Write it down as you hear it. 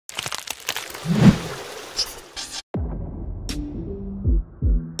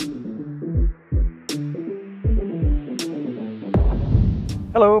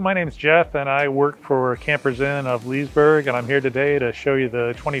Hello, my name is Jeff and I work for Campers Inn of Leesburg, and I'm here today to show you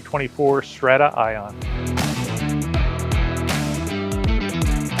the 2024 Strada-ion.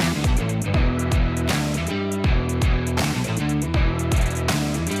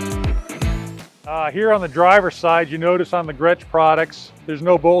 Here on the driver's side, you notice on the Grech products, there's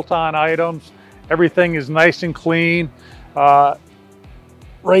no bolt-on items. Everything is nice and clean. Right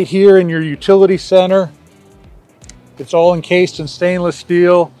here in your utility center, it's all encased in stainless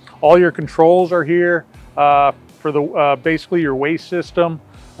steel. All your controls are here for the basically your waste system,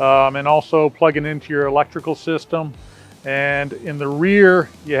 and also plugging into your electrical system. And in the rear,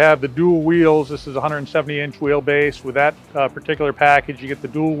 you have the dual wheels. This is a 170-inch wheelbase. With that particular package, you get the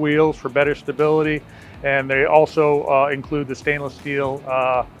dual wheels for better stability, and they also include the stainless steel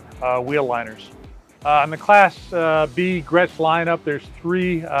wheel liners. In the Class B Grech lineup, there's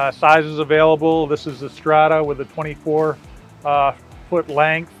three sizes available. This is the Strada with a 24-foot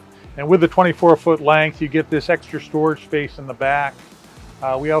length. And with the 24-foot length, you get this extra storage space in the back.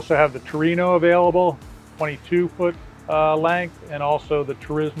 We also have the Torino available, 22-foot length, and also the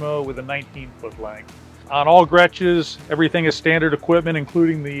Turismo with a 19-foot length. On all Grech's, everything is standard equipment,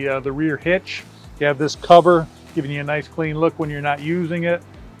 including the rear hitch. You have this cover, giving you a nice clean look when you're not using it.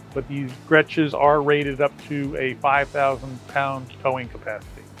 But these Grech's are rated up to a 5,000-pound towing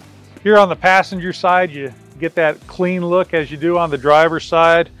capacity. Here on the passenger side, you get that clean look as you do on the driver's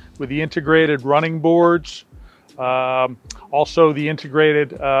side with the integrated running boards. Also the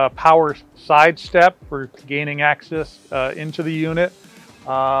integrated power side step for gaining access into the unit.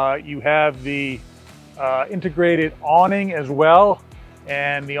 You have the integrated awning as well,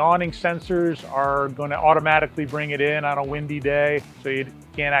 and the awning sensors are going to automatically bring it in on a windy day, so you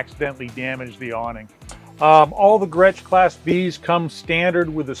can't accidentally damage the awning. All the Grech Class Bs come standard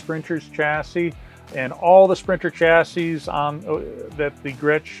with the Sprinter's chassis, and all the Sprinter chassis that the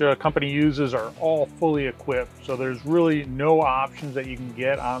Grech company uses are all fully equipped. So there's really no options that you can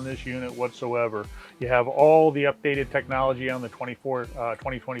get on this unit whatsoever. You have all the updated technology on the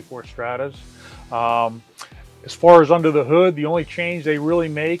 2024 Stratas. As far as under the hood, the only change they really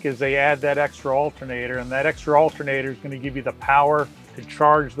make is they add that extra alternator, and that extra alternator is going to give you the power to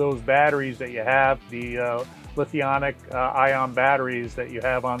charge those batteries that you have, the lithium-ion batteries that you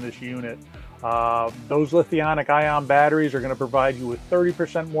have on this unit. Those lithium-ion batteries are going to provide you with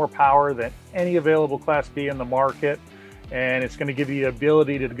 30% more power than any available Class B in the market, and it's going to give you the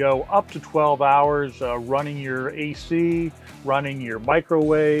ability to go up to 12 hours running your AC, running your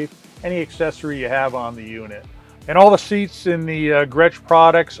microwave, any accessory you have on the unit. And all the seats in the Grech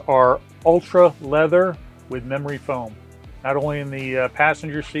products are ultra leather with memory foam, not only in the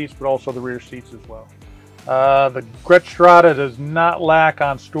passenger seats but also the rear seats as well. The Grech Strada does not lack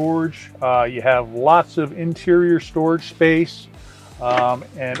on storage. You have lots of interior storage space,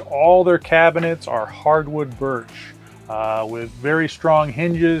 and all their cabinets are hardwood birch with very strong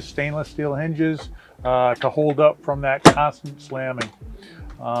hinges, stainless steel hinges, to hold up from that constant slamming.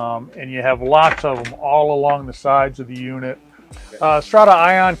 And you have lots of them all along the sides of the unit.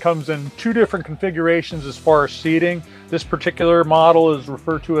 Strada-ion comes in two different configurations as far as seating. This particular model is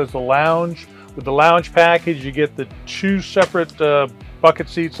referred to as the lounge. With the lounge package, you get the two separate bucket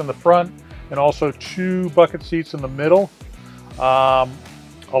seats in the front and also two bucket seats in the middle.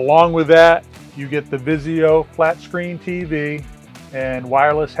 Along with that, you get the Vizio flat screen TV and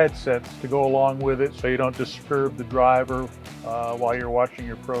wireless headsets to go along with it, so you don't disturb the driver while you're watching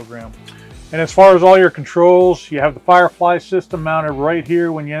your program. And as far as all your controls, you have the Firefly system mounted right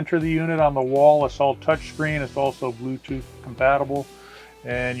here when you enter the unit on the wall. It's all touchscreen. It's also Bluetooth compatible.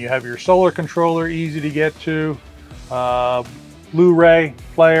 And you have your solar controller, easy to get to. Blu-ray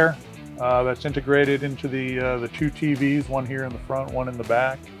player that's integrated into the two TVs, one here in the front, one in the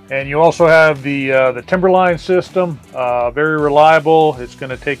back. And you also have the Timberline system, very reliable. It's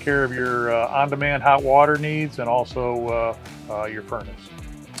going to take care of your on-demand hot water needs and also your furnace.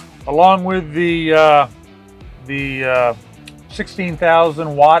 Along with the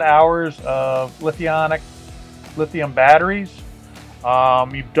 16,000 watt hours of lithium batteries,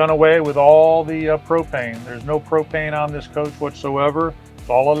 you've done away with all the propane. There's no propane on this coach whatsoever. It's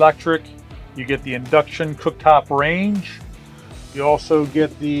all electric. You get the induction cooktop range. You also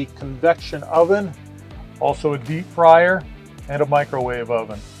get the convection oven, also a deep fryer, and a microwave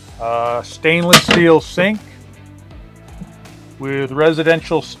oven. Stainless steel sink with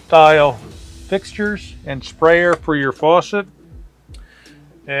residential style fixtures and sprayer for your faucet,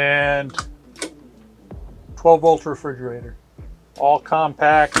 and 12-volt refrigerator. All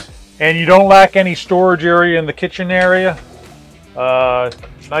compact, and you don't lack any storage area in the kitchen area.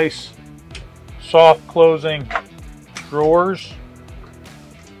 Nice soft closing drawers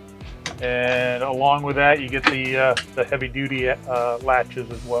And along with that, you get the heavy duty latches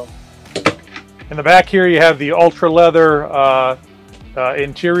as well. In the back here, you have the ultra leather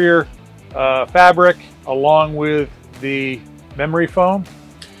interior fabric along with the memory foam.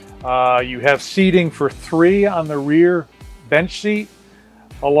 You have seating for 3 on the rear bench seat,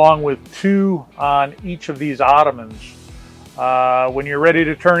 along with 2 on each of these ottomans. When you're ready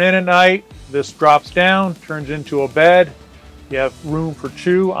to turn in at night, this drops down, turns into a bed. You have room for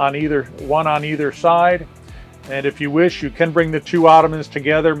 2 on one on either side. And if you wish, you can bring the 2 ottomans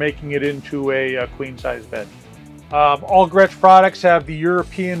together, making it into a queen size bed. All Grech products have the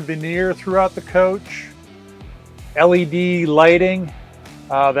European veneer throughout the coach, LED lighting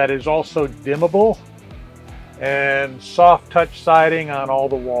that is also dimmable, and soft touch siding on all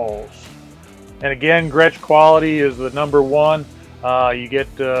the walls. And again, Grech quality is the #1. You get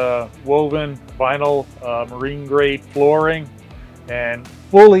woven vinyl marine grade flooring and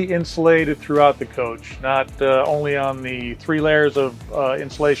fully insulated throughout the coach, not only on the 3 layers of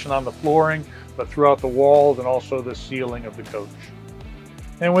insulation on the flooring, but throughout the walls and also the ceiling of the coach.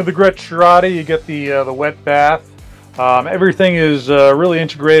 And with the Grech Strada, you get the wet bath. Everything is really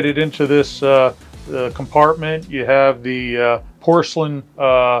integrated into this compartment. You have the porcelain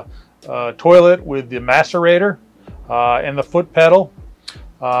toilet with the macerator and the foot pedal.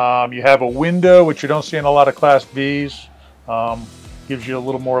 You have a window, which you don't see in a lot of Class Bs. Gives you a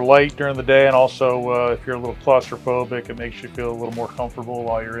little more light during the day, and also if you're a little claustrophobic, it makes you feel a little more comfortable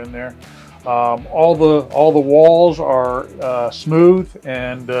while you're in there. All the walls are smooth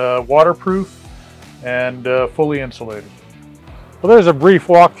and waterproof and fully insulated. Well, there's a brief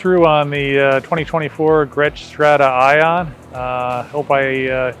walkthrough on the 2024 Grech Strada-ion. Hope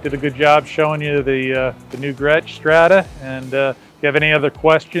I did a good job showing you the new Grech Strada. And if you have any other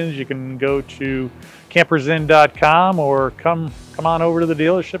questions, you can go to campersin.com or come on over to the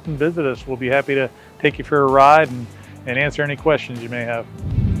dealership and visit us. We'll be happy to take you for a ride and answer any questions you may have.